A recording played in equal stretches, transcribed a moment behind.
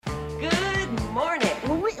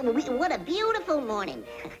What a beautiful morning.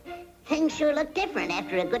 Things sure look different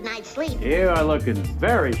after a good night's sleep. You are looking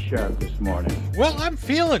very sharp this morning. Well, I'm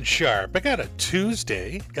feeling sharp. I got a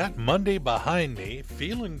Tuesday, got Monday behind me,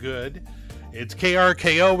 feeling good. It's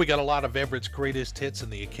KRKO. We got a lot of Everett's greatest hits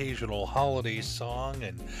and the occasional holiday song.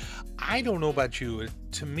 And I don't know about you.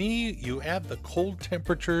 To me, you add the cold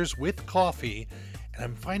temperatures with coffee, and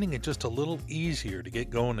I'm finding it just a little easier to get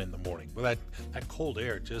going in the morning. Well, that cold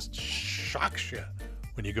air just shocks you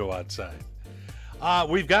when you go outside.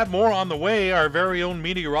 We've got more on the way. Our very own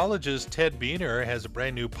meteorologist, Ted Beener, has a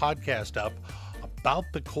brand new podcast up about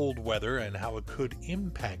the cold weather and how it could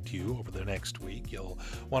impact you over the next week. You'll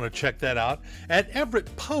want to check that out at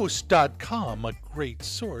EverettPost.com, a great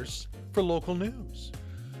source for local news.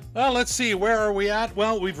 Well, let's see, where are we at?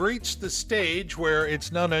 Well, we've reached the stage where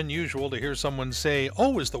it's not unusual to hear someone say,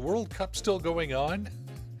 "Oh, is the World Cup still going on?"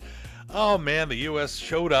 Oh man, the U.S.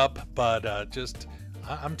 showed up, but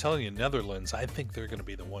I'm telling you, Netherlands, I think they're going to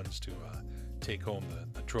be the ones to take home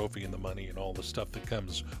the trophy and the money and all the stuff that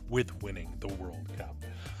comes with winning the World Cup.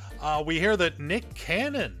 We hear that Nick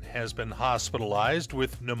Cannon has been hospitalized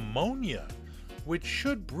with pneumonia, which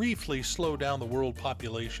should briefly slow down the world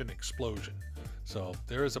population explosion. So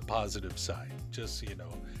there is a positive side. Just so you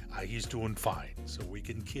know, he's doing fine, so we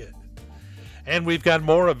can kid. And we've got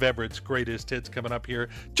more of Everett's greatest hits coming up here.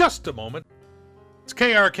 Just a moment. It's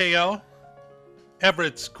KRKO.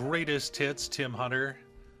 Everett's greatest hits, Tim Hunter,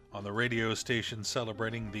 on the radio station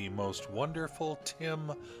celebrating the most wonderful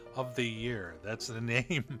Tim of the year. That's the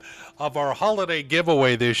name of our holiday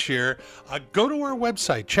giveaway this year. Go to our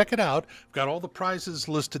website, check it out. We've got all the prizes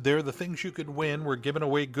listed there, the things you could win. We're giving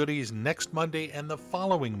away goodies next Monday and the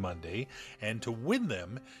following Monday. And to win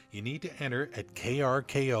them, you need to enter at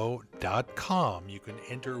krko.com. You can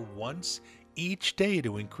enter once each day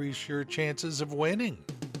to increase your chances of winning.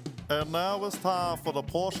 And now it's time for the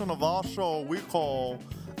portion of our show we call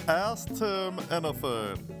Ask Tim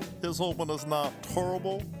Anything. Here's hoping it's not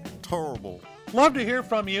terrible. Love to hear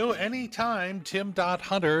from you anytime,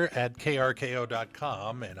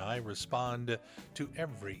 tim.hunter@krko.com, and I respond to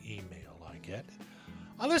every email I get.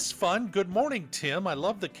 This is fun. Good morning, Tim. I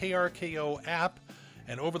love the KRKO app,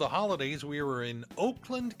 and over the holidays we were in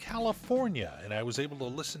Oakland, California, and I was able to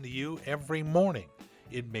listen to you every morning.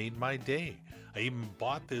 It made my day. I even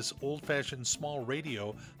bought this old-fashioned small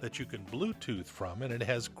radio that you can Bluetooth from, and it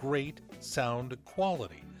has great sound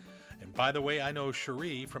quality. And by the way, I know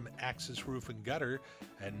Cherie from Axis Roof and Gutter,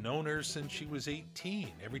 and known her since she was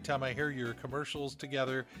 18. Every time I hear your commercials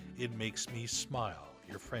together, it makes me smile.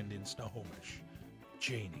 Your friend in Snohomish,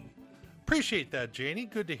 Janie. Appreciate that, Janie.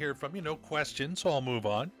 Good to hear from you. No questions, so I'll move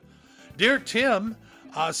on. Dear Tim,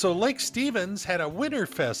 so Lake Stevens had a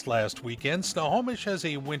Winterfest last weekend. Snohomish has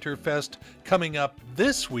a Winterfest coming up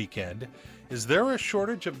this weekend. Is there a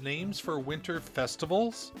shortage of names for winter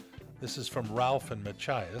festivals? This is from Ralph and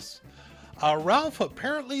Machias. Ralph,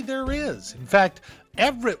 apparently there is. In fact,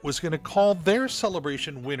 Everett was going to call their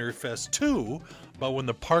celebration Winterfest too, but when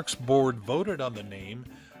the Parks Board voted on the name,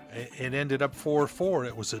 it ended up 4-4.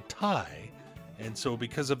 It was a tie. And so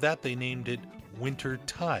because of that, they named it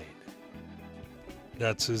Wintertide.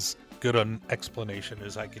 That's as good an explanation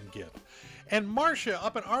as I can give. And Marcia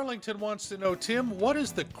up in Arlington wants to know, Tim, what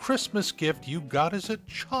is the Christmas gift you got as a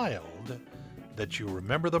child that you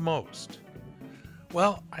remember the most?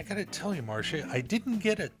 Well, I gotta tell you, Marcia, I didn't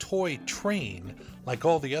get a toy train like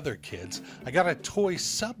all the other kids. I got a toy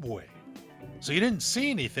subway. So you didn't see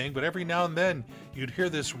anything, but every now and then you'd hear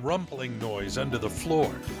this rumbling noise under the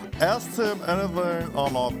floor. Ask Tim anything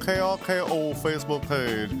on our KRKO Facebook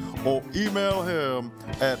page or email him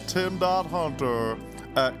at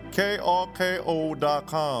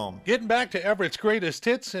tim.hunter@krko.com. Getting back to Everett's greatest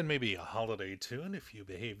hits and maybe a holiday tune if you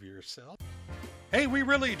behave yourself. Hey, we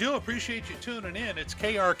really do appreciate you tuning in. It's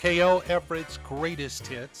KRKO, Everett's greatest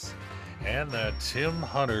hits, and the Tim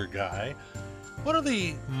Hunter guy. One of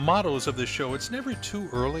the mottos of this show, it's never too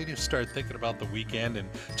early to start thinking about the weekend, and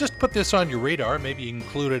just put this on your radar, maybe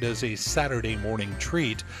include it as a Saturday morning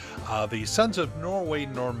treat. The Sons of Norway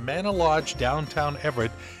Normanna Lodge downtown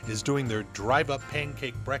Everett is doing their drive-up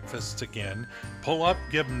pancake breakfasts again. Pull up,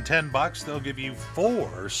 give them $10, they'll give you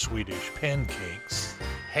 4 Swedish pancakes,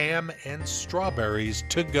 ham and strawberries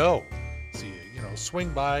to go. So you know,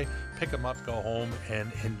 swing by, pick them up, go home,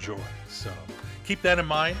 and enjoy. So keep that in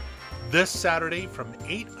mind. This Saturday from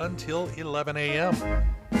 8 until 11 a.m.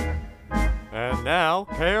 And now,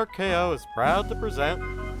 KRKO is proud to present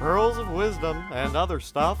Pearls of Wisdom and other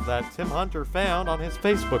stuff that Tim Hunter found on his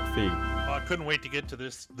Facebook feed. I couldn't wait to get to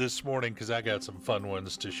this morning because I got some fun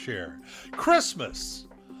ones to share. Christmas.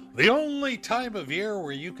 The only time of year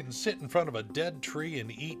where you can sit in front of a dead tree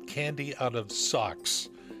and eat candy out of socks,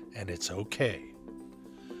 and it's okay.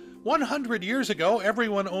 100 years ago,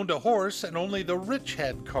 everyone owned a horse and only the rich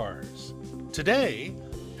had cars. Today,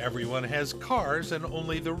 everyone has cars and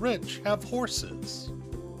only the rich have horses.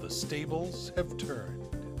 The stables have turned.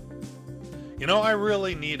 You know, I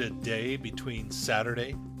really need a day between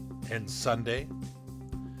Saturday and Sunday.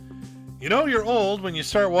 You know you're old when you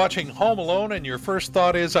start watching Home Alone and your first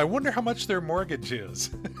thought is, I wonder how much their mortgage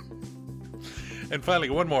is. And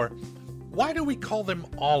finally, one more. Why do we call them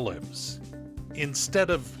olives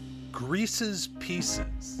instead of Grease's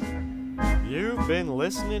Pieces? You've been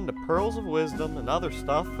listening to Pearls of Wisdom and other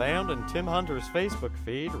stuff found in Tim Hunter's Facebook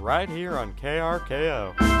feed right here on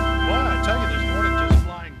KRKO. Well, I tell you, this morning just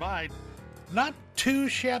flying by, not too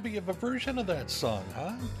shabby of a version of that song,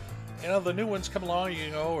 huh? You know, the new ones come along, you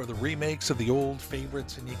know, or the remakes of the old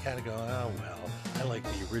favorites, and you kind of go, oh, well, I like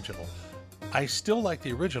the original. I still like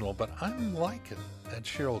the original, but I'm liking that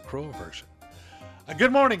Sheryl Crow version.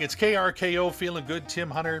 Good morning, it's KRKO, feeling good. Tim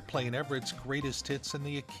Hunter playing Everett's greatest hits and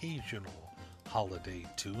the occasional holiday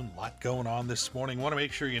tune. A lot going on this morning. Want to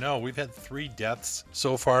make sure you know we've had 3 deaths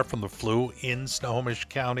so far from the flu in Snohomish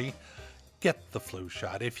County. Get the flu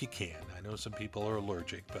shot if you can. I know some people are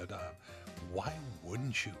allergic, but why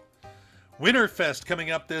wouldn't you? Winterfest coming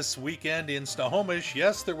up this weekend in Snohomish.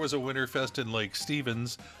 Yes, there was a Winterfest in Lake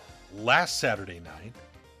Stevens last Saturday night,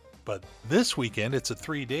 but this weekend it's a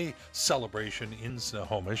 3-day celebration in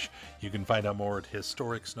Snohomish. You can find out more at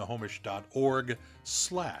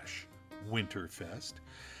historicsnohomish.org/Winterfest.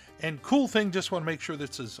 And cool thing, just want to make sure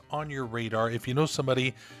this is on your radar. If you know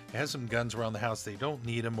somebody has some guns around the house, they don't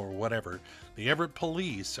need them or whatever, the Everett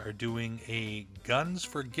Police are doing a Guns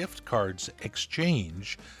for Gift Cards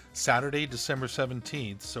exchange Saturday, December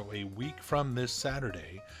 17th, so a week from this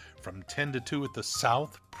Saturday, from 10 to 2 at the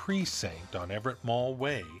South Precinct on Everett Mall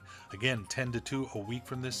Way. Again, 10 to 2 a week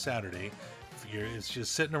from this Saturday. It's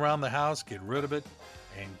just sitting around the house, get rid of it,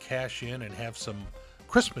 and cash in and have some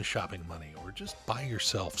Christmas shopping money, or just buy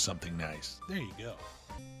yourself something nice. There you go.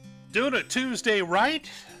 Doing it Tuesday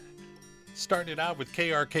right. Starting it out with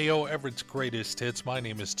KRKO, Everett's greatest hits. My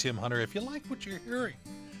name is Tim Hunter. If you like what you're hearing,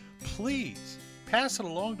 please pass it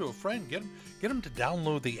along to a friend. Get them to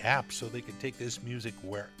download the app so they can take this music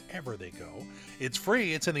wherever they go. It's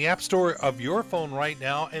free. It's in the App Store of your phone right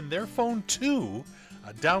now and their phone too.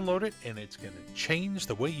 Download it, and it's going to change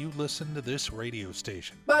the way you listen to this radio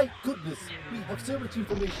station. My goodness, we have so much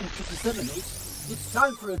information to disseminate. It's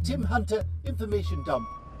time for a Tim Hunter information dump.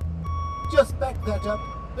 Just back that up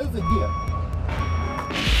over here.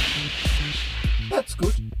 That's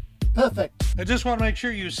good. Perfect. I just want to make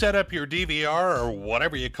sure you set up your DVR or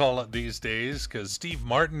whatever you call it these days, because Steve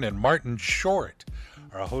Martin and Martin Short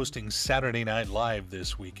are hosting Saturday Night Live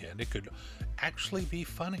this weekend. It could actually be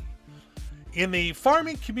funny. In the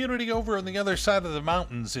farming community over on the other side of the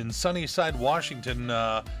mountains in Sunnyside, Washington,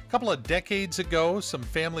 a couple of decades ago, some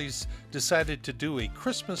families decided to do a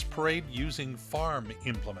Christmas parade using farm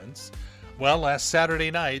implements. Well, last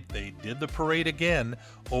Saturday night, they did the parade again.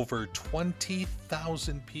 Over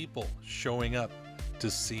 20,000 people showing up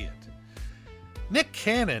to see it. Nick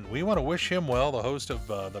Cannon, we want to wish him well, the host of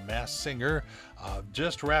The Masked Singer,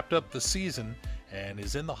 just wrapped up the season and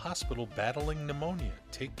is in the hospital battling pneumonia.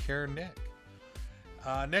 Take care, Nick.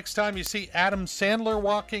 Next time you see Adam Sandler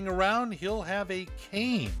walking around, he'll have a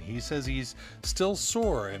cane. He says he's still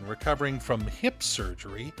sore and recovering from hip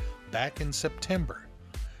surgery back in September.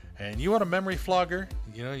 And you want a memory flogger?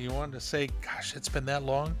 You know, you want to say, gosh, it's been that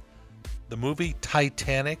long? The movie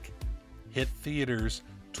Titanic hit theaters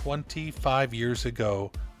 25 years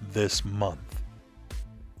ago this month.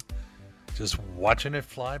 Just watching it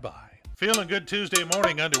fly by. Feeling good Tuesday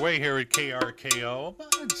morning underway here at KRKO.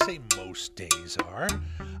 I'd say most days are.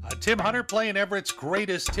 Tim Hunter playing Everett's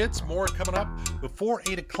greatest hits. More coming up before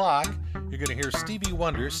 8 o'clock. You're going to hear Stevie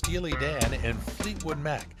Wonder, Steely Dan, and Fleetwood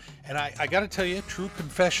Mac. And I got to tell you, true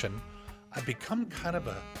confession, I've become kind of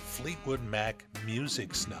a Fleetwood Mac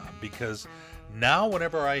music snob, because now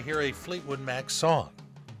whenever I hear a Fleetwood Mac song,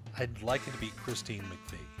 I'd like it to be Christine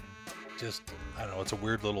McVie. Just, I don't know, it's a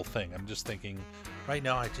weird little thing. I'm just thinking, right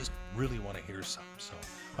now I just really want to hear something. So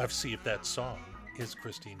I'll have to see if that song is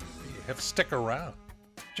Christine McVie. I have to stick around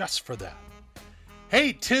just for that.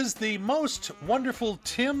 Hey, 'tis the most wonderful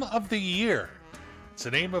Tim of the year. It's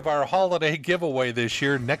the name of our holiday giveaway this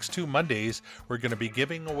year. Next 2 Mondays, we're going to be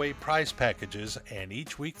giving away prize packages, and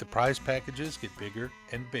each week the prize packages get bigger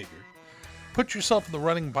and bigger. Put yourself in the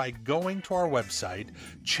running by going to our website,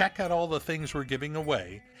 check out all the things we're giving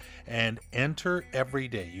away, and enter every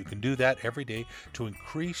day. You can do that every day to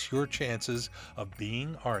increase your chances of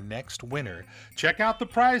being our next winner. Check out the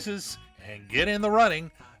prizes and get in the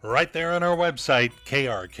running right there on our website,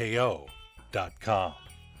 krko.com.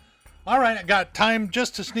 All right, I got time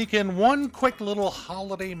just to sneak in one quick little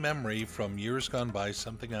holiday memory from years gone by,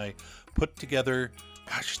 something I put together,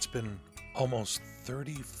 gosh, it's been almost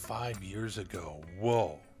 35 years ago.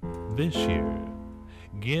 Whoa. This year,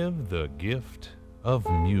 give the gift of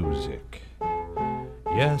music.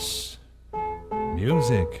 Yes,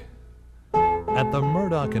 music. At the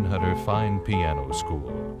Murdoch and Hunter Fine Piano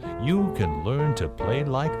School, you can learn to play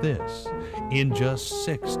like this in just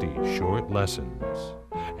 60 short lessons.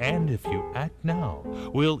 And if you act now,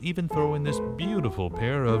 we'll even throw in this beautiful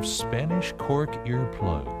pair of Spanish cork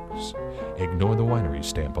earplugs. Ignore the winery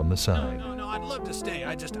stamp on the side. No, I'd love to stay.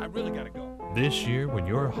 I really gotta go. This year, when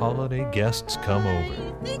your holiday guests come over,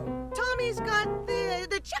 I think Tommy's got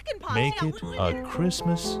the chicken pox. make it a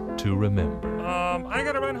Christmas to remember. I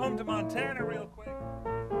gotta run home to Montana real quick.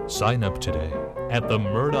 Sign up today at the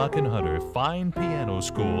Murdoch and Hunter Fine Piano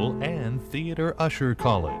School and Theater Usher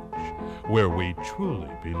College, where we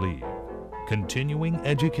truly believe continuing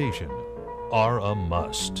education are a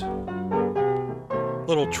must.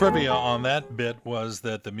 Little trivia on that bit was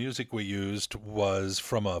that the music we used was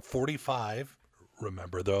from a 45,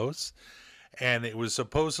 remember those? And it was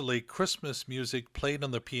supposedly Christmas music played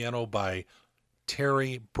on the piano by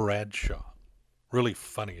Terry Bradshaw. Really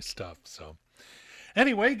funny stuff. So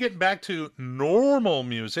anyway, getting back to normal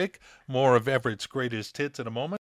music, more of Everett's greatest hits in a moment.